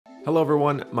Hello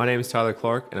everyone, my name is Tyler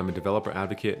Clark and I'm a developer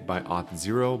advocate by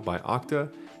Auth0 by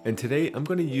Okta, and today I'm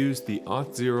going to use the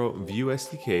Auth0 View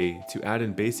SDK to add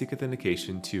in basic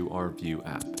authentication to our View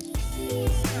app.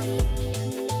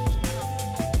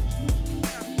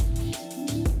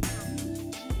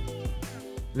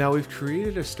 Now we've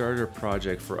created a starter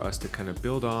project for us to kind of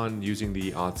build on using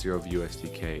the Auth0 View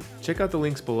SDK. Check out the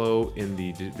links below in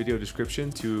the video description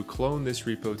to clone this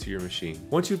repo to your machine.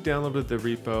 Once you've downloaded the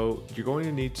repo, you're going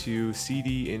to need to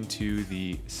cd into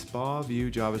the spa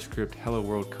view JavaScript Hello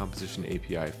World composition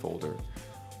API folder.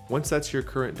 Once that's your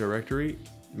current directory,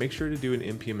 make sure to do an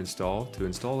npm install to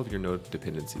install all of your Node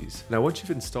dependencies. Now, once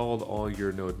you've installed all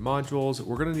your Node modules,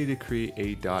 we're going to need to create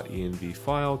a .env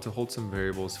file to hold some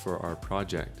variables for our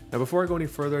project. Now, before I go any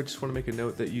further, I just want to make a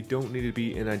note that you don't need to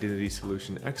be an identity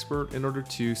solution expert in order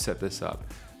to set this up.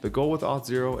 The goal with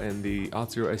Auth0 and the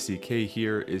Auth0 SDK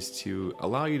here is to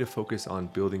allow you to focus on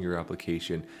building your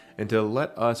application and to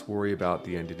let us worry about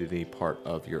the identity part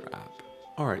of your app.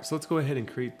 Alright, so let's go ahead and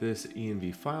create this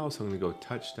env file. So I'm going to go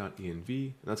touch.env,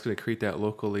 and that's going to create that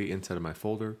locally inside of my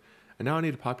folder. And now I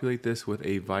need to populate this with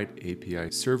a Vite API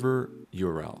server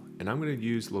URL, and I'm going to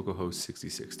use localhost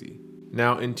 6060.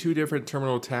 Now in two different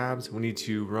terminal tabs, we need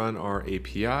to run our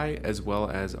API as well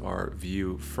as our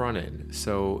View front end.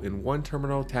 So in one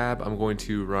terminal tab, I'm going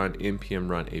to run npm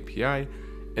run API,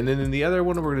 and then in the other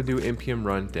one, we're going to do npm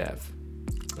run dev.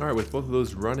 All right, with both of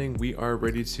those running, we are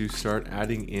ready to start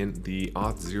adding in the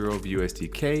Auth0 View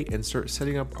SDK and start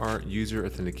setting up our user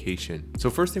authentication. So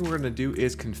first thing we're going to do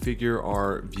is configure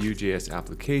our Vue.js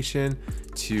application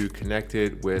to connect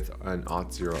it with an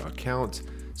Auth0 account.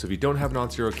 So if you don't have an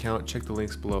Auth0 account, check the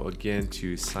links below again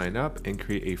to sign up and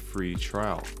create a free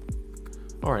trial.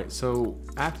 All right, so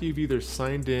after you've either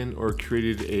signed in or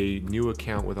created a new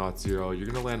account with Auth0, you're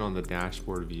gonna land on the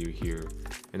dashboard view here.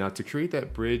 And now to create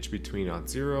that bridge between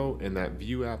Auth0 and that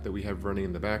View app that we have running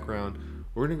in the background,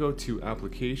 we're gonna go to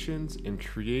Applications and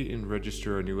create and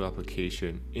register a new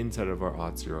application inside of our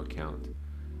Auth0 account.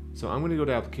 So I'm gonna go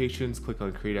to Applications, click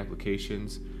on Create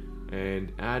Applications,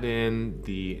 and add in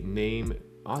the name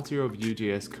Auth0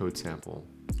 Vue.js code sample.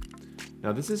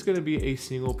 Now this is going to be a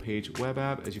single page web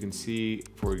app. As you can see,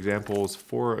 for examples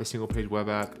for a single page web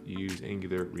app, use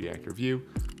Angular, React, or Vue.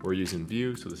 We're using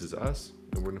Vue, so this is us,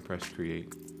 and we're going to press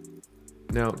create.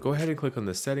 Now go ahead and click on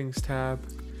the settings tab.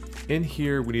 In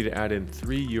here, we need to add in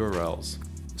 3 URLs.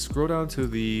 Scroll down to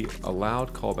the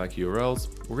allowed callback URLs.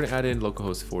 We're going to add in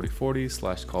localhost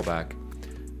 4040/callback.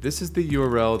 This is the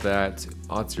URL that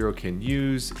Auth0 can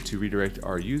use to redirect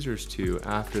our users to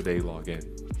after they log in.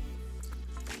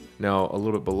 Now, a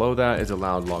little bit below that is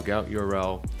allowed logout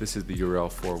URL. This is the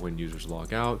URL for when users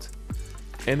log out.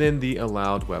 And then the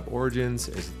allowed web origins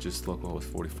is just localhost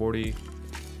 4040.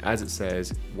 As it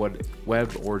says, what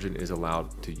web origin is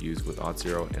allowed to use with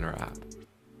Auth0 in our app.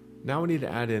 Now we need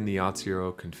to add in the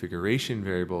Auth0 configuration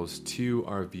variables to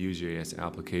our Vue.js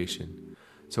application.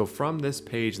 So from this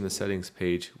page in the settings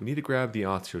page, we need to grab the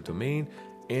Auth0 domain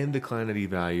and the client ID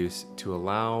values to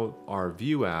allow our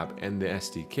Vue app and the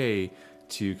SDK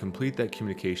to complete that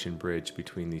communication bridge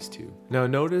between these two. Now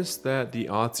notice that the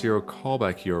Auth0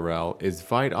 callback URL is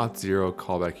Vite Auth0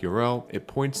 callback URL. It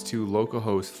points to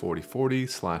localhost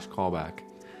 4040/callback.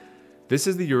 This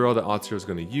is the URL that Auth0 is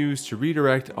going to use to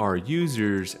redirect our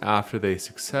users after they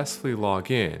successfully log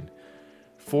in.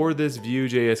 For this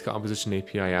Vue.js composition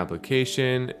API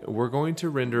application, we're going to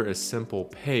render a simple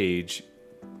page,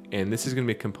 and this is going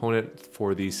to be a component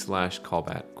for the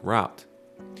 /callback route.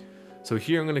 So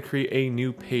here I'm going to create a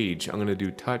new page. I'm going to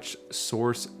do touch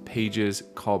source pages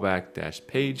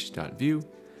callback-page.view,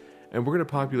 and we're going to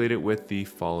populate it with the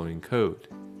following code.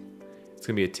 It's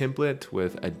going to be a template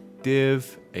with a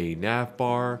div, a nav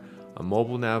bar, a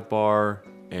mobile nav bar,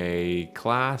 a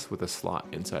class with a slot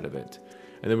inside of it.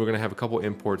 And then we're going to have a couple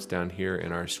imports down here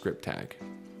in our script tag.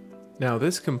 Now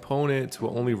this component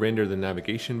will only render the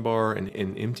navigation bar and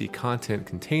an empty content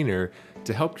container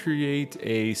to help create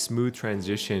a smooth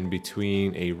transition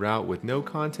between a route with no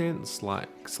content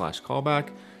 /callback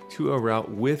to a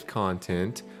route with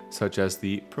content, such as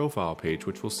the profile page,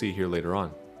 which we'll see here later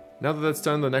on. Now that that's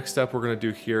done, the next step we're going to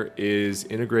do here is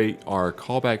integrate our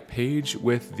callback page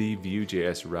with the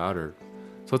Vue.js router.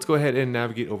 So let's go ahead and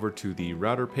navigate over to the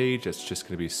router page. That's just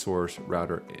going to be source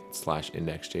router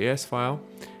 /index.js file.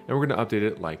 And we're going to update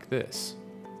it like this,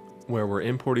 where we're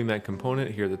importing that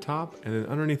component here at the top. And then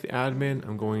underneath the admin,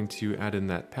 I'm going to add in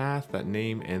that path, that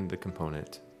name, and the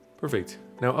component. Perfect.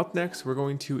 Now up next, we're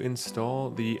going to install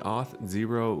the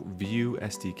Auth0 View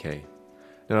SDK.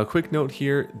 Now a quick note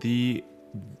here, the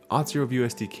Auth0 View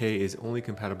SDK is only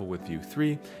compatible with Vue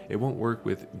 3. It won't work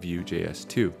with Vue.js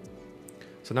 2.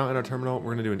 So now in our terminal,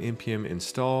 we're gonna do an npm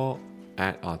install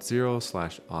at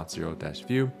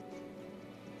auth0/auth0-view.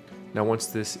 Now once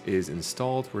this is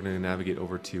installed, we're gonna navigate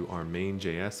over to our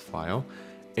main.js file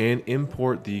and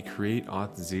import the create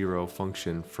auth0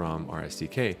 function from our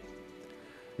SDK.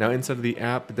 Now inside of the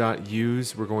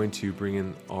app.use, we're going to bring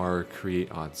in our create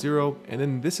auth0, and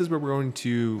then this is where we're going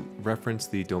to reference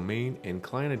the domain and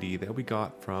client ID that we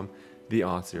got from the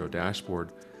Auth0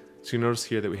 dashboard. So you notice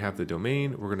here that we have the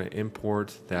domain. We're going to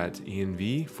import that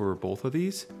env for both of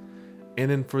these.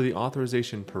 And then for the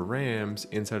authorization params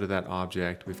inside of that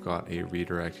object, we've got a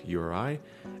redirect URI,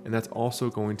 and that's also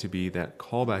going to be that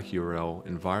callback URL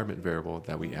environment variable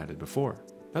that we added before.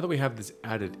 Now that we have this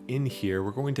added in here,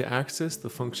 we're going to access the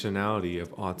functionality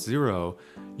of Auth0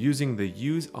 using the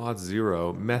use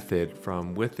Auth0 method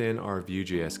from within our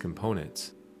Vue.js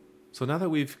components. So now that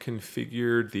we've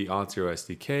configured the Auth0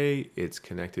 SDK, it's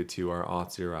connected to our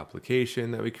Auth0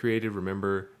 application that we created.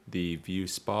 Remember the Vue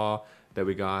spa that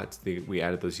we got, we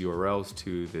added those URLs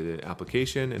to the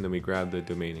application, and then we grabbed the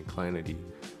domain and client ID.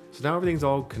 So now everything's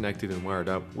all connected and wired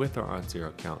up with our Auth0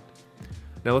 account.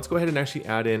 Now let's go ahead and actually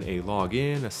add in a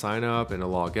login, a sign up, and a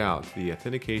log out, the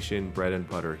authentication bread and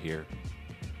butter here.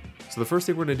 So the first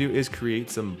thing we're gonna do is create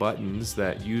some buttons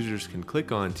that users can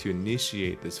click on to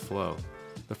initiate this flow.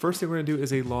 The first thing we're gonna do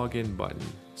is a login button.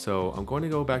 So I'm going to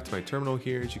go back to my terminal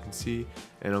here, as you can see,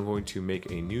 and I'm going to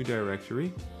make a new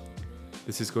directory.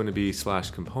 This is going to be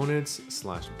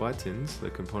 /components/buttons. The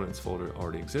components folder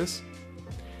already exists.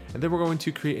 And then we're going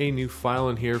to create a new file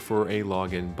in here for a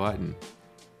login button.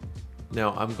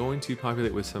 Now I'm going to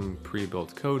populate with some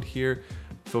pre-built code here.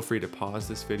 Feel free to pause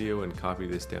this video and copy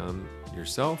this down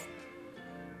yourself.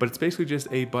 But it's basically just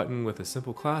a button with a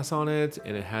simple class on it,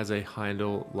 and it has a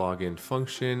handle login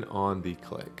function on the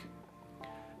click.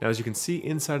 Now as you can see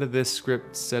inside of this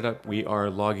script setup, we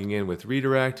are logging in with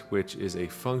redirect, which is a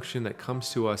function that comes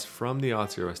to us from the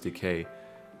Auth0 SDK.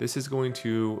 This is going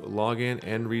to log in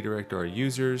and redirect our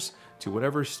users to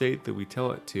whatever state that we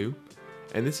tell it to.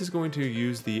 And this is going to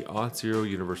use the Auth0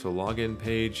 universal login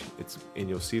page. And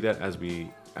you'll see that as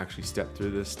we actually step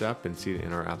through this step and see it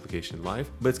in our application live,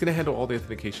 but it's going to handle all the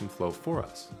authentication flow for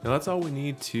us. Now that's all we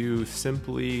need to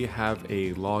simply have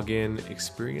a login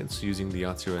experience using the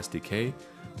Auth0 SDK.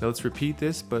 Now let's repeat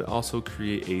this, but also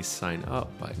create a sign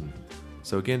up button.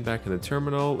 So again, back in the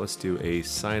terminal, let's do a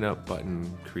sign up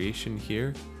button creation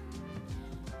here.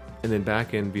 And then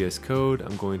back in VS Code,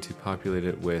 I'm going to populate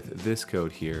it with this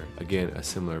code here. Again, a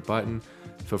similar button.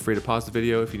 Feel free to pause the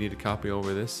video if you need to copy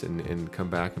over this and come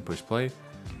back and push play.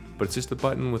 But it's just a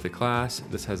button with a class.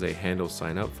 This has a handle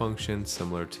sign up function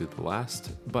similar to the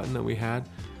last button that we had.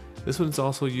 This one's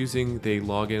also using the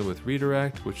login with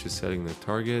redirect, which is setting the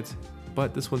target.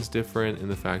 But this one's different in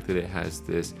the fact that it has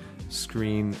this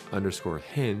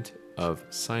screen_hint of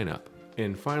sign up.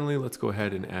 And finally, let's go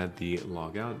ahead and add the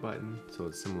logout button. So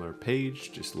it's similar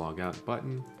page, just logout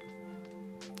button.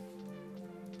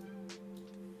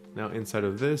 Now inside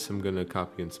of this, I'm going to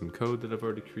copy in some code that I've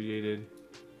already created.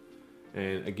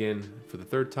 And again, for the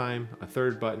third time, a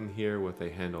third button here with a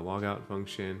handle logout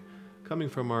function coming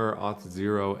from our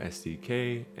Auth0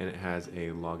 SDK, and it has a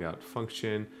logout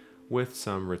function with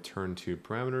some return to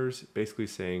parameters, basically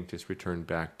saying just return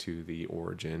back to the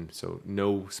origin, so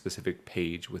no specific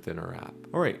page within our app.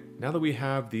 All right, now that we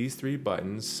have these three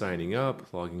buttons, signing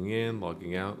up, logging in,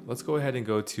 logging out, let's go ahead and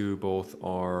go to both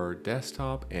our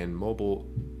desktop and mobile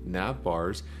nav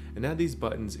bars and add these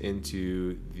buttons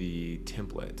into the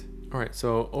template. All right,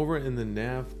 so over in the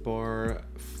nav bar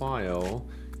file,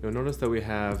 you'll notice that we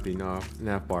have the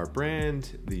nav bar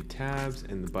brand, the tabs,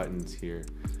 and the buttons here.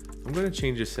 I'm going to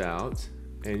change this out,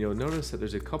 and you'll notice that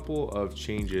there's a couple of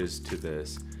changes to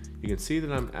this. You can see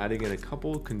that I'm adding in a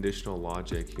couple conditional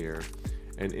logic here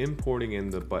and importing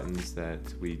in the buttons that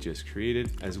we just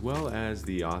created, as well as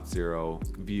the Auth0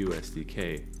 Vue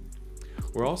SDK.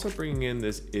 We're also bringing in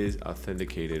this is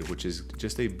authenticated, which is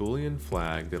just a Boolean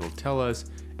flag that'll tell us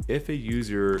if a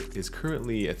user is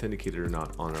currently authenticated or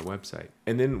not on our website.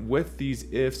 And then with these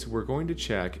ifs, we're going to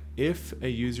check if a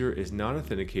user is not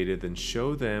authenticated, then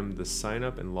show them the sign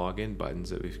up and login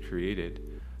buttons that we've created.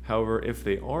 However, if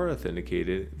they are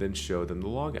authenticated, then show them the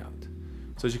logout.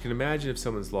 So as you can imagine, if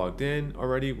someone's logged in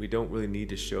already, we don't really need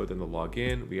to show them the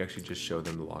login. We actually just show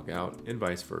them the logout and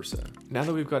vice versa. Now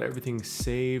that we've got everything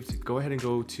saved, go ahead and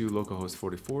go to localhost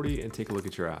 4040 and take a look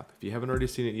at your app. If you haven't already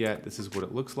seen it yet, this is what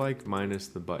it looks like minus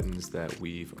the buttons that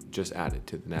we've just added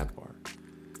to the nav bar.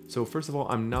 So first of all,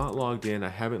 I'm not logged in. I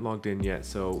haven't logged in yet.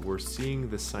 So we're seeing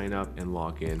the sign up and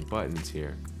login buttons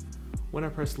here. When I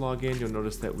press login, you'll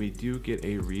notice that we do get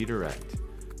a redirect.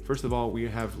 First of all, we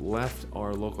have left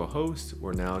our local host.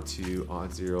 We're now to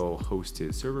Auth0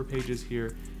 hosted server pages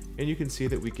here, and you can see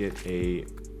that we get a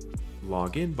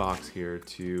login box here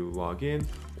to log in,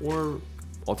 or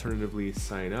alternatively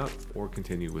sign up or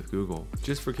continue with Google.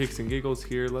 Just for kicks and giggles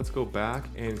here, let's go back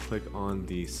and click on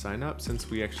the sign up since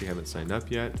we actually haven't signed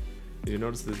up yet. You'll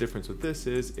notice the difference with this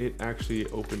is it actually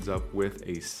opens up with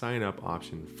a sign up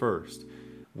option first,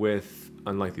 with,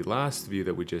 unlike the last view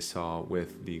that we just saw,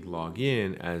 with the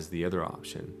login as the other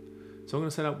option. So I'm going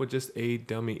to set up with just a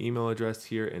dummy email address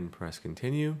here and press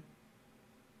continue.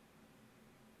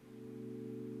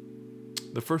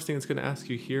 The first thing it's going to ask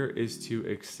you here is to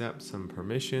accept some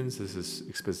permissions. This is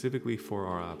specifically for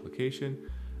our application.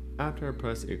 After I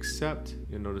press accept,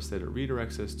 you'll notice that it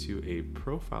redirects us to a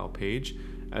profile page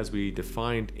as we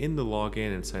defined in the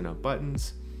login and sign up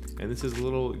buttons. And this is a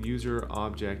little user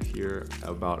object here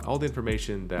about all the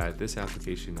information that this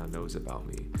application now knows about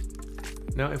me.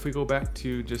 Now, if we go back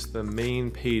to just the main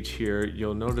page here,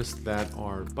 you'll notice that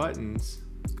our buttons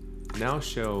now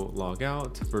show log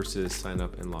out versus sign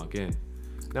up and log in.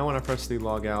 Now when I press the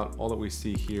log out, all that we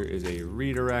see here is a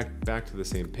redirect back to the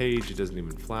same page. It doesn't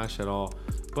even flash at all,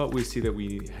 but we see that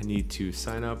we need to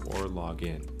sign up or log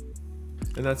in.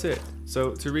 And that's it.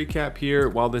 So to recap here,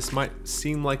 while this might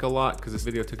seem like a lot because this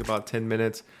video took about 10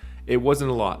 minutes, it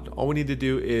wasn't a lot. All we need to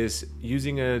do is,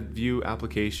 using a Vue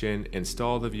application,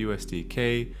 install the Vue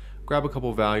SDK, grab a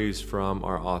couple values from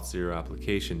our Auth0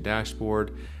 application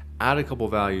dashboard, add a couple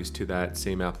values to that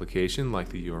same application like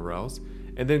the URLs,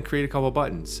 and then create a couple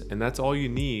buttons. And that's all you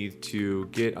need to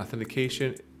get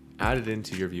authentication added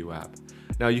into your Vue app.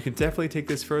 Now you can definitely take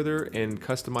this further and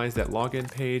customize that login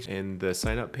page and the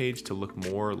sign up page to look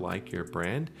more like your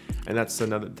brand. And that's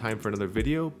another time for another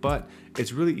video, but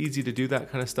it's really easy to do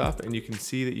that kind of stuff. And you can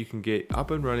see that you can get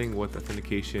up and running with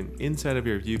authentication inside of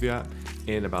your Vue app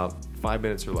in about 5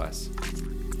 minutes or less.